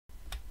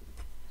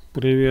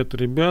Привет,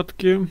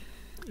 ребятки!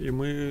 И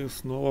мы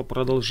снова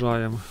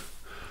продолжаем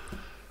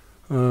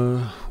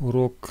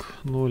урок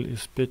 0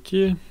 из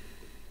 5.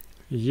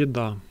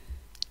 Еда.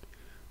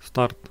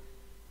 Старт.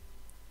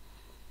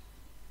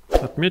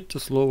 Отметьте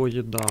слово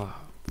еда.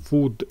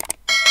 Food.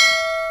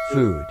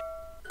 Food.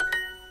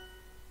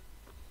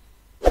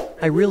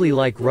 I really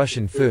like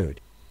Russian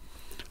food.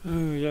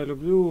 Я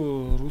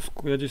люблю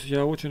русскую.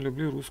 Я очень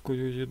люблю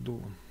русскую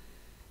еду.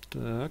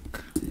 Так.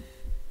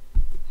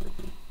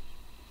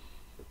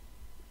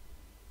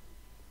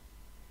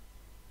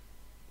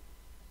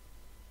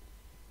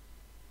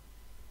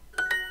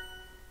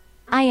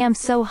 I am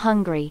so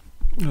hungry.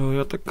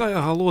 Я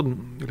такая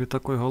голодная. Или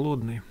такой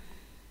голодный.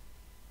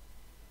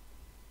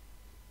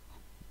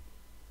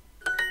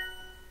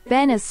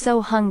 Ben is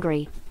so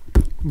hungry.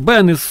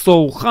 Ben is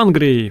so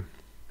hungry.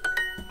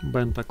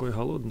 Бен такой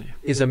голодный.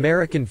 Is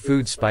American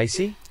food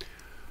spicy?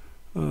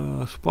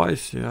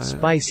 Spicy.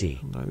 Spicy.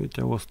 Да,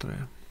 видите,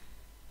 острое.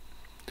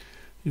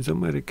 Is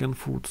American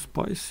food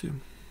spicy?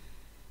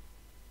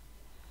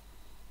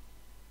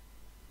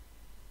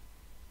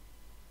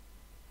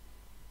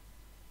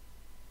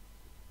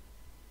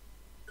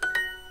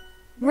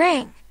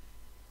 Ring.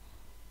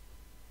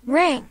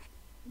 Ring.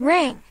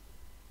 Ring.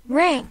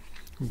 Ring.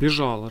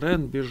 Бежал.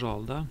 Рен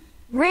бежал, да?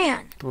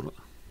 Ran.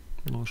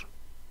 Нож.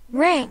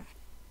 Ring.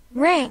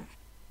 Ring.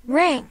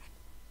 Ring.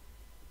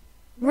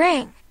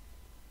 Ring.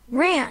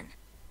 Ran.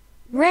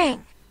 Ring.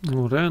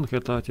 Ну, рэнг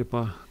это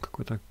типа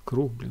какой-то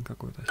круг, блин,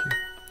 какой-то.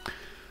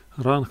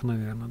 Ранг,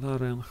 наверное, да,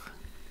 рэнг.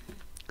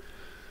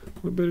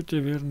 Выберите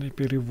верный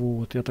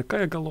перевод. Я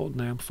такая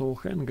голодная. I'm so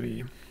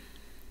hungry.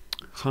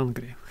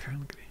 Hungry.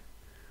 Hungry.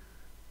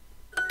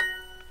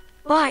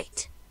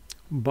 Bite.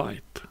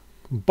 Bite.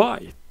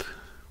 Bite.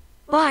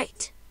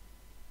 Bite.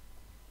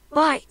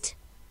 Bite.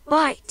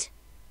 Bite.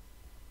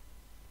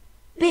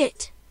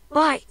 Bit.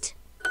 Bite.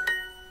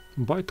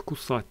 Bite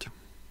кусать.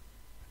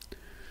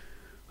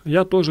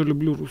 Я тоже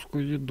люблю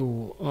русскую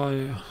еду.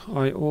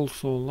 I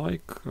also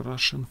like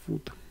Russian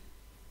food.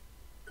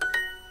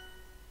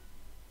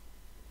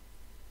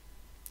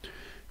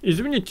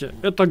 Извините,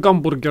 это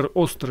гамбургер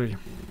острый.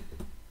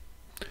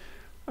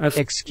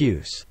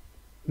 Excuse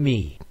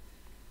me.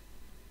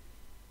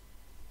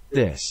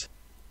 This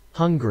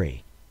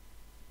hungry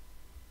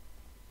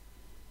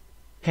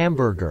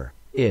hamburger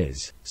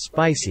is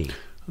spicy.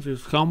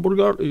 This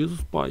hamburger is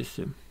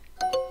spicy.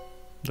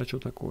 Да что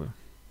такое?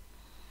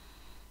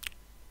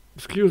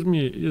 Excuse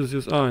me, is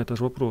this... это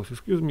же вопрос.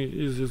 Excuse me,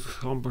 is this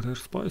hamburger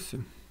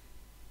spicy?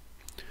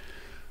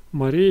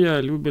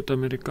 Мария любит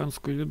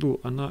американскую еду.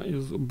 Она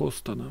из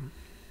Бостона.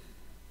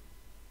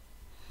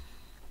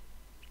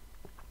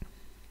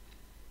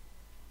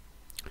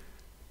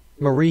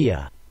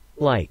 Maria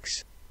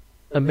likes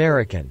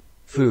American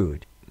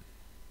food.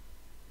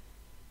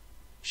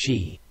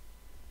 She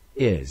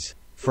is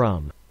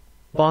from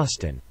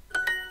Boston.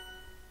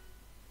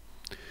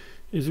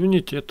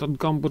 Извините, этот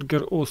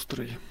гамбургер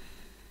острый.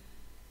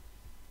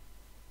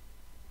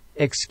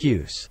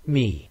 Excuse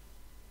me.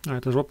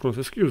 Это же вопрос.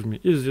 Excuse me,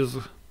 is this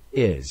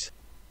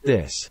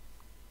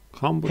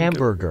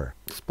hamburger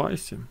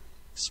spicy?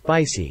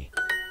 spicy?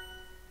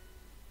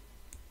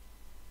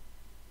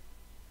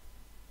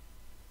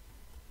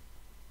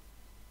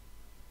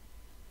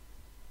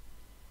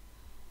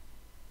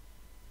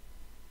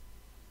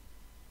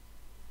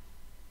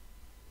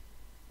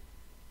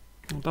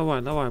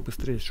 Ну давай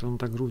быстрее, что он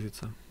так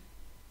грузится.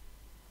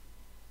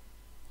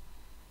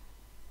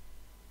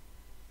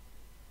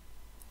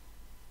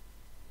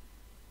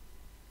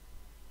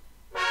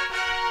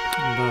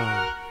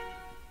 Да.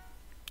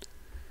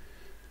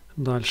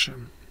 Дальше.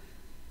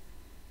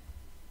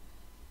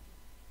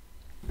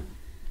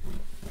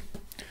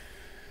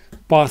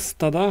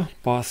 Паста, да?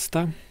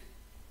 Паста.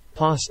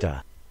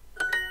 Pasta.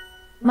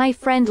 My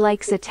friend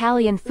likes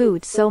Italian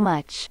food so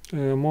much.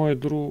 Мой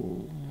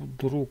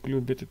друг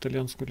любит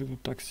итальянскую еду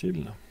так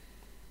сильно.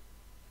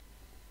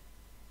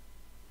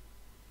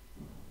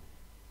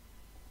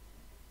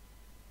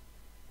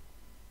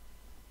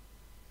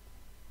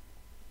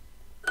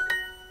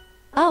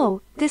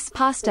 Oh, this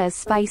pasta is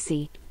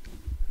spicy.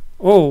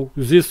 Oh,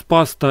 this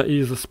pasta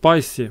is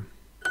spicy.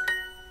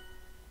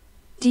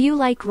 Do you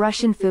like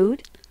Russian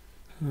food?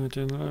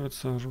 Тебе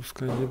нравится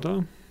русская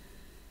еда?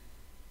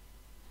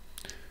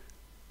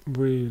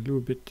 Вы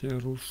любите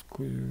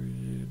русскую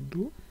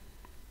еду?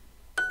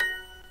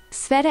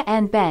 Sveta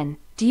and Ben,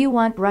 do you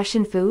want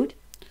Russian food?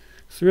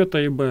 Света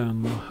и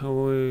Бен,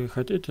 вы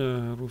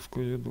хотите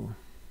русскую еду?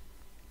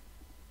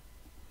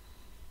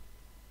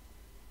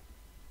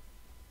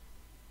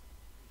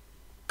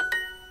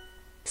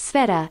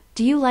 Sveta,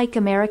 do you like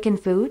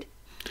American food?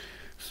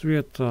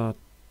 Света,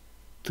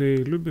 ты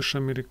любишь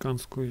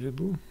американскую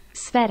еду?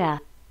 Sveta.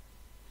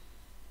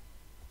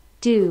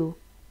 Do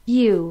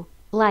you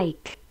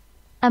like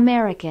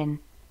American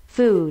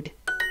food?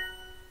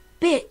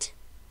 Bit.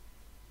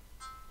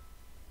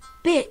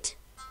 Bit.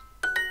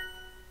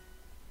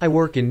 I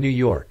work in New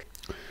York.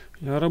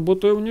 Я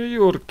работаю в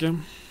Нью-Йорке.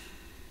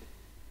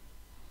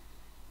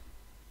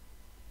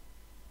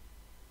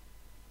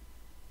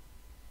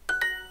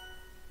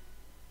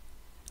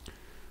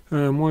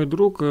 Мой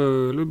друг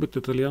любит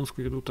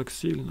итальянскую еду так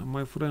сильно.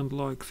 My friend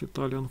likes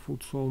Italian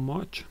food so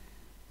much.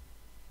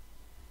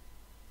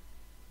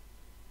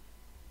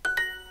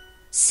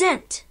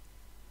 Scent.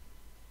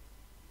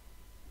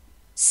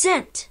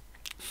 Scent.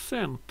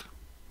 Scent.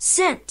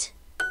 Scent.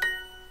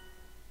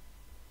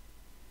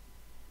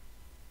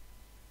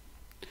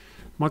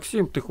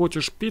 Максим, ты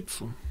хочешь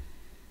пиццу?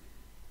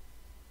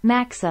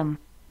 Maxim.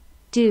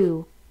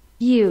 Do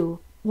you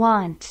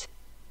want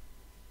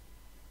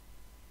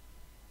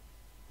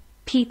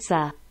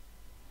pizza?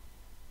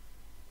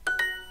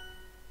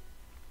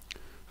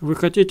 Вы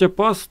хотите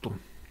пасту?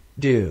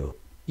 Do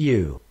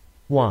you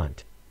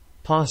want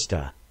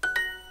pasta?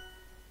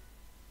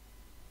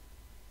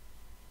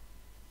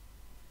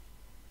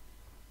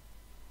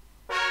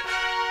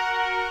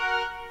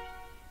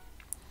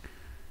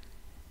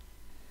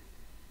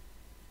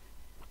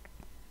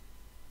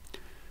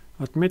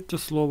 Отметьте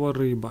слово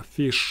рыба.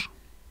 Fish.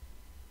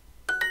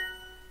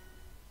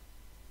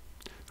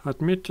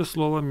 Отметьте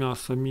слово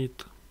мясо.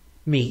 Meat.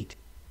 Meat.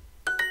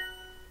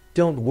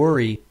 Don't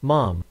worry,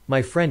 Mom,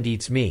 my friend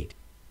eats meat.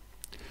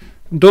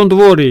 Don't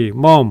worry,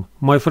 mom.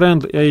 My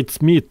friend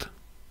eats meat.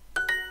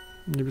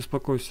 Не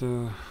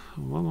беспокойся,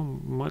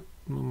 мама,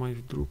 мой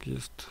друг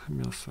ест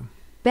мясо.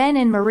 Ben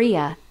and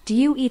Maria, do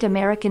you eat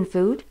American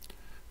food?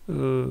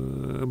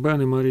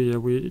 Бен и Мария,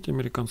 вы едите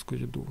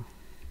американскую еду?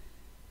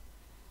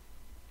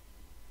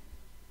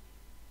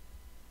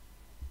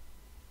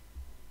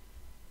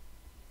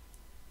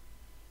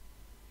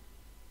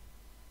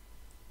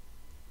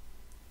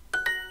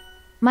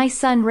 My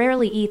son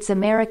rarely eats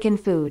American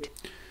food.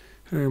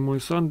 Мой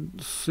сын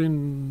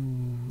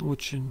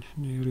очень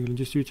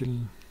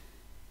действительно.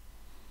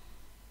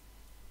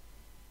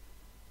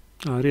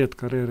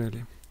 Редко,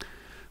 rarely.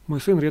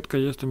 Мой сын редко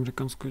ест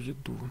американскую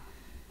еду.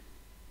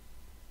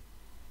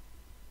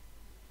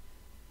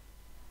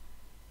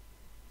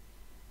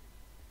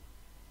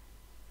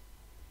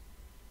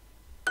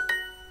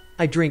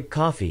 I drink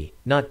coffee,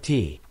 not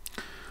tea.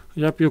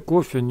 Я пью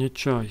кофе, не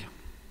чай.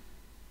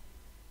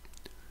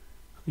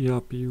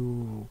 Я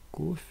пью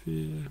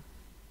кофе,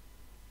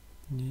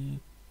 не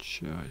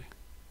чай.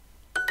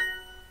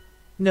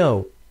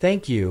 No,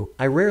 thank you,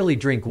 I rarely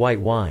drink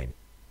white wine.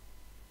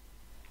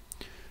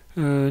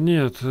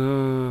 Нет,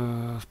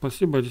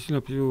 спасибо, я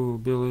действительно пью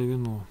белое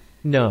вино.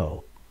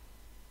 No.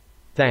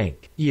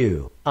 Thank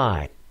you,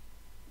 I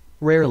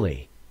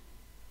rarely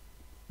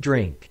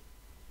drink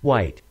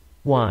white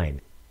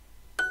wine.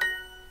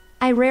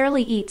 I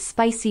rarely eat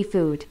spicy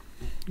food.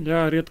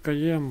 Я редко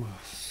ем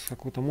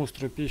какую-то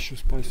острую пищу,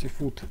 spicy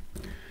food.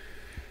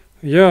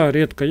 Я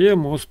редко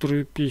ем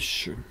острую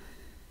пищу.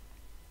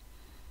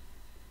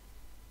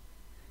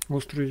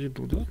 Острую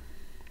еду, да?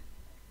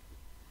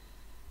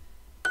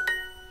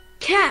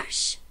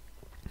 Cash.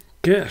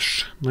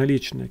 Кэш,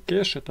 наличные.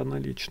 Кэш это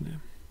наличные.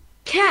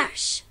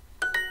 Cash.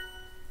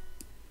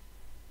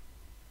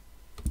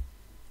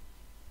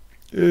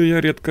 Я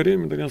редко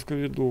ем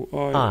итальянскую еду.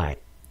 I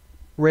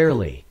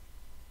rarely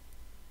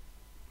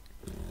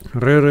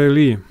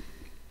Rarely.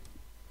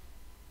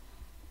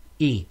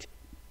 eat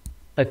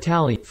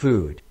Italian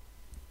food.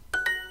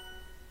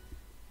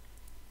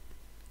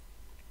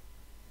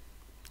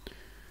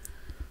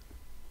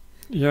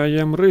 Я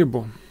ем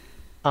рыбу.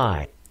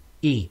 I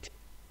eat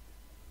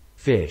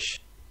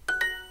fish.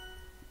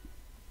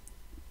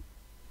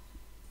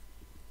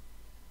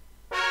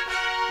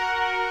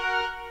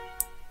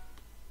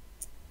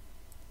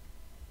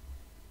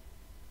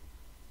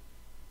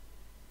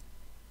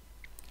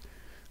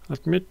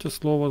 Отметьте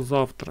слово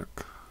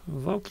завтрак.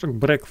 Завтрак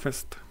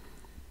breakfast.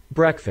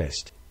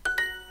 Breakfast.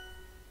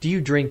 Do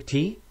you drink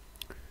tea?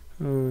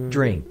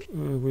 Drink.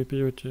 Вы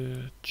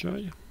пьете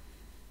чай?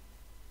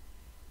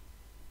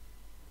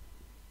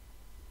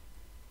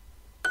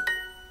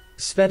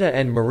 Sveta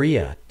and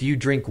Maria, do you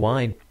drink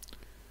wine?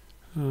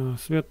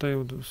 Света и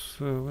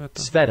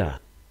Sveta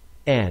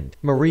and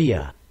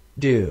Maria,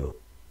 do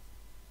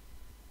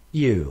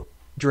you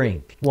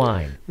drink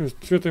wine?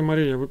 Света и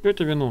Мария, вы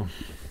пьете вино?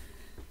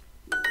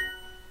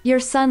 Your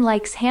son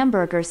likes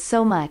hamburgers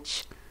so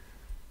much.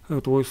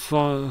 Твой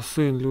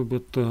сын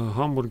любит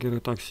гамбургеры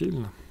так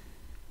сильно?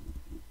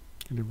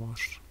 Или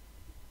ваш?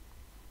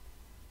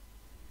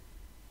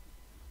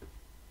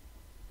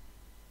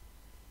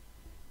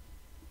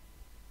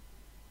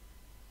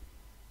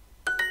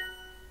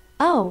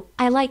 Oh,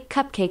 I like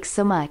cupcakes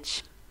so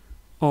much.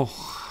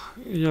 Ох,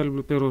 я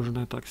люблю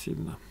пирожное так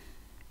сильно.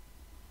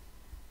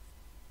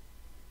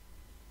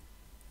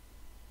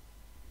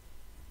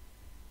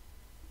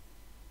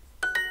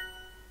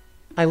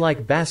 I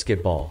like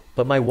basketball,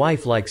 but my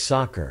wife likes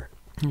soccer.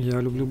 Я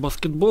люблю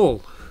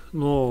баскетбол,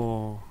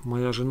 но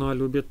моя жена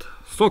любит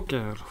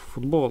сокер,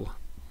 футбол.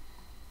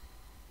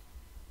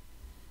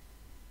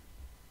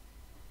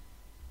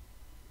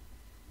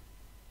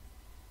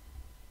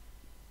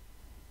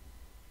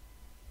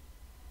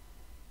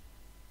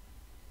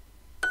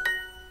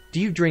 Do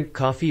you drink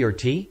coffee or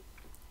tea?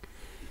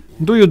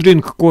 Do you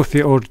drink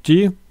coffee or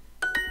tea?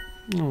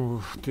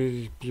 Ну,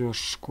 ты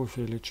пьешь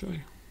кофе или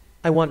чай?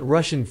 I want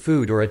Russian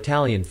food or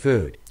Italian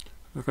food.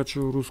 Я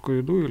хочу русскую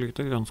еду или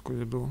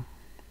итальянскую еду.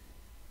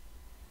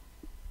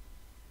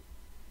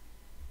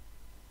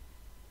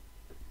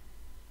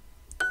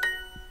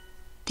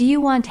 Do you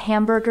want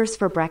hamburgers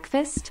for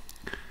breakfast?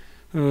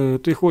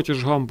 Ты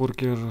хочешь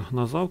гамбургер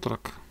на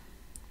завтрак?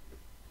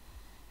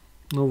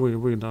 Ну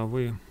вы, да,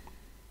 вы.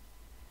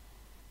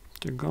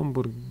 Эти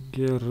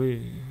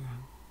гамбургеры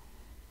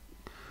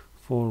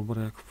for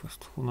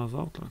breakfast, на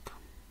завтрак.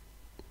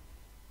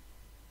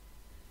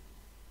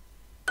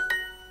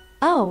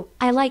 Oh,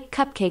 I like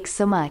cupcakes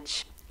so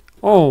much.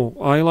 Oh,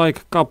 I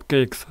like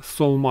cupcakes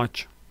so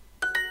much.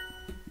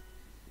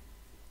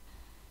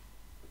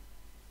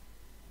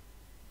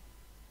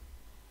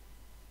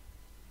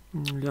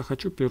 Я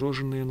хочу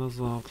пирожные на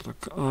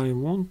завтрак. I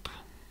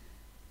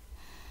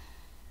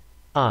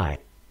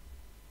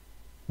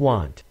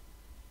want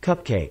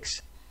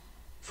cupcakes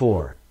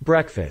for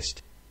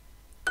breakfast.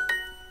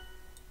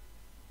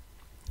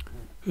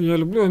 Я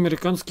люблю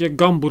американские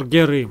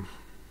гамбургеры.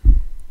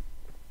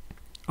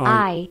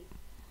 I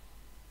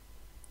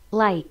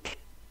like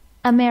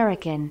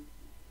American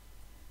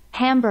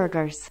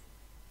hamburgers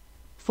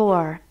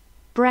for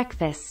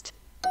breakfast.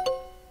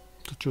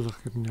 Это что за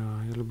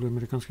херня? Я люблю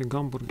американский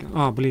гамбургер.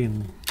 А,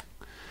 блин.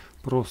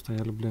 Просто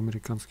я люблю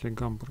американские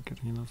гамбургеры,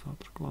 не на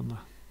завтрак.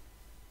 Ладно.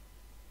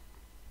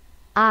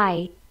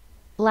 I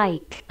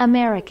like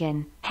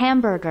American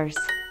hamburgers.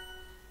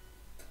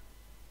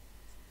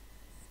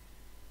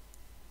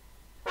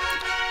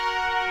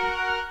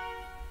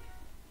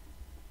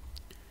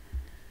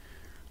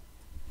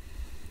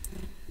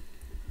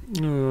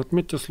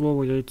 Отметьте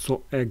слово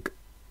яйцо egg.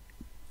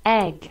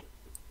 Egg.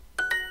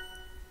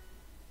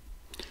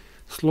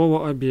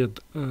 Слово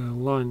обед.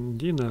 Lunch,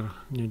 dinner.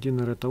 Не,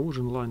 dinner это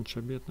ужин, lunch,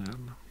 обед,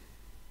 наверное.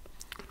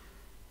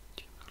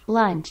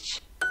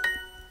 Lunch.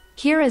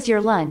 Here is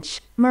your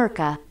lunch,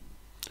 Mirka.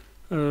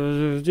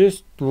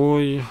 Здесь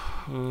твой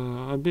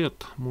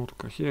обед,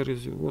 Мурка. Here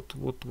is your,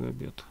 вот твой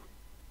обед.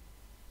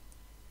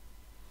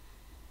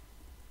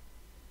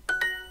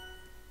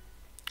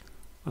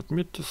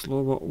 Отметьте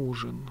слово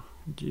ужин.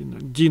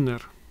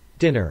 Dinner.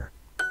 Dinner.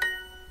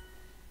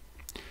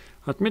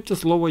 Отметьте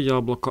слово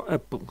яблоко.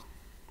 Apple.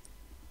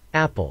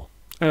 Apple.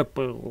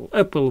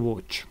 Apple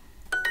Watch.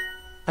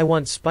 I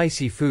want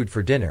spicy food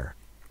for dinner.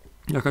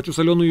 Я хочу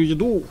соленую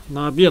еду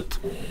на обед.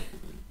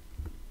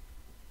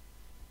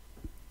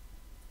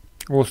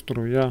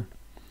 Острую я.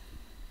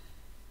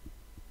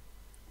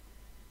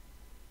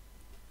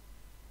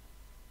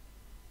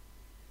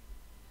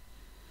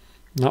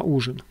 На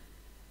ужин.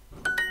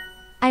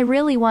 I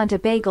really want a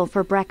bagel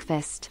for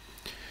breakfast.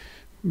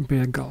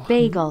 Bagel.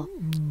 Bagel.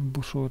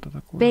 Что это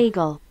такое?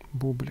 Bagel.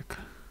 Бублик.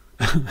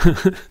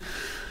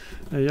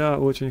 Я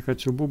очень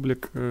хочу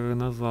бублик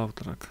на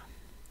завтрак.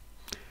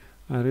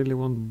 I really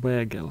want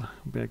bagel.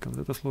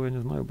 Bagel. Это слово я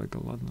не знаю.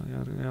 Bagel, ладно.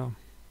 Я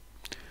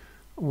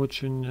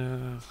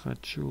очень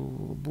хочу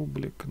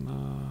бублик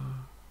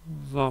на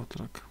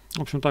завтрак.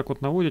 В общем, так вот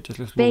наводите,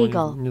 если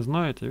слово не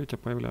знаете, видите,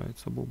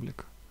 появляется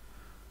бублик.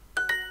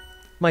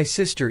 My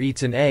sister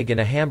eats an egg and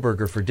a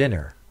hamburger for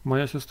dinner.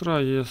 Моя сестра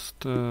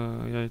ест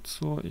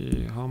яйцо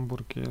и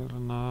гамбургер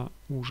на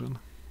ужин.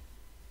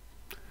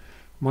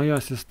 Моя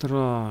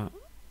сестра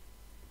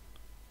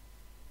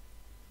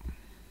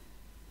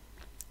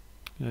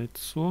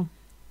яйцо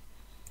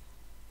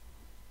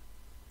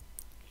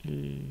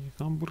и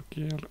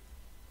гамбургер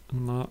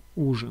на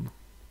ужин.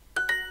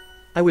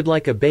 I would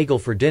like a bagel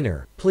for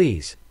dinner,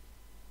 please.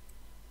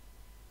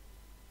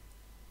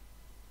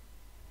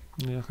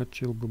 Я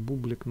хотел бы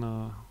бублик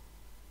на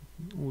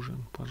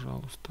ужин,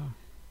 пожалуйста.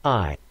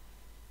 I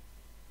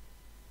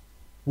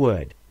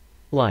would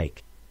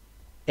like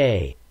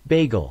a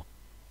bagel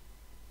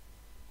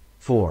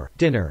for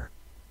dinner,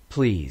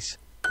 please.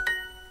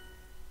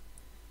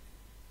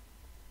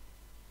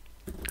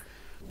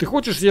 Ты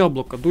хочешь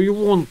яблоко? Do you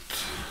want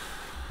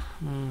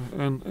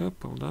an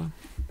apple, да?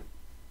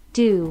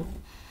 Do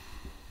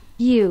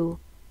you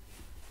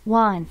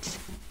want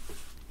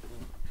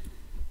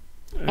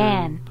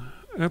an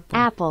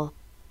apple?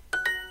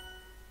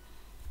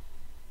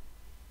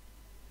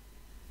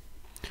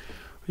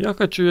 Я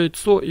хочу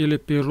яйцо или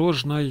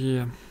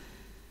пирожное.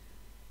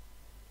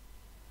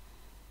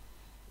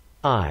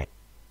 I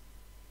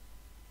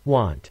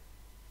want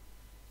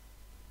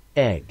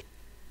egg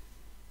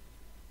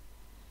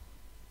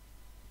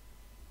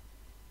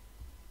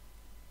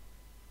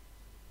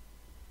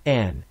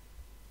an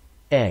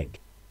egg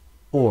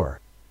or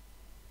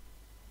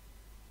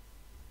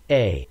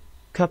a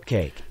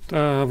cupcake.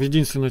 Это в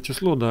единственное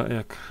число, да,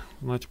 egg.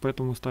 Значит,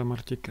 поэтому ставим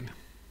артикль.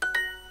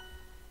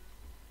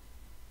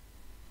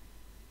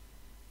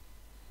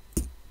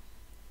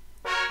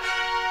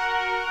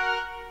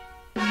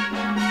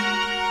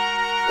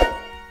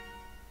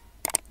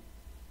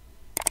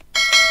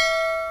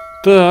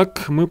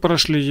 Так, мы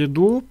прошли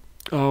еду,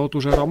 а вот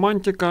уже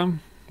романтика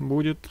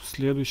будет в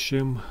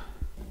следующем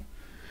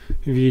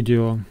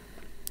видео.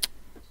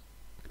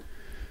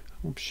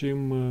 В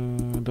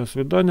общем, до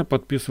свидания,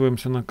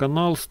 подписываемся на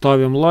канал,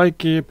 ставим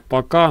лайки,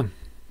 пока!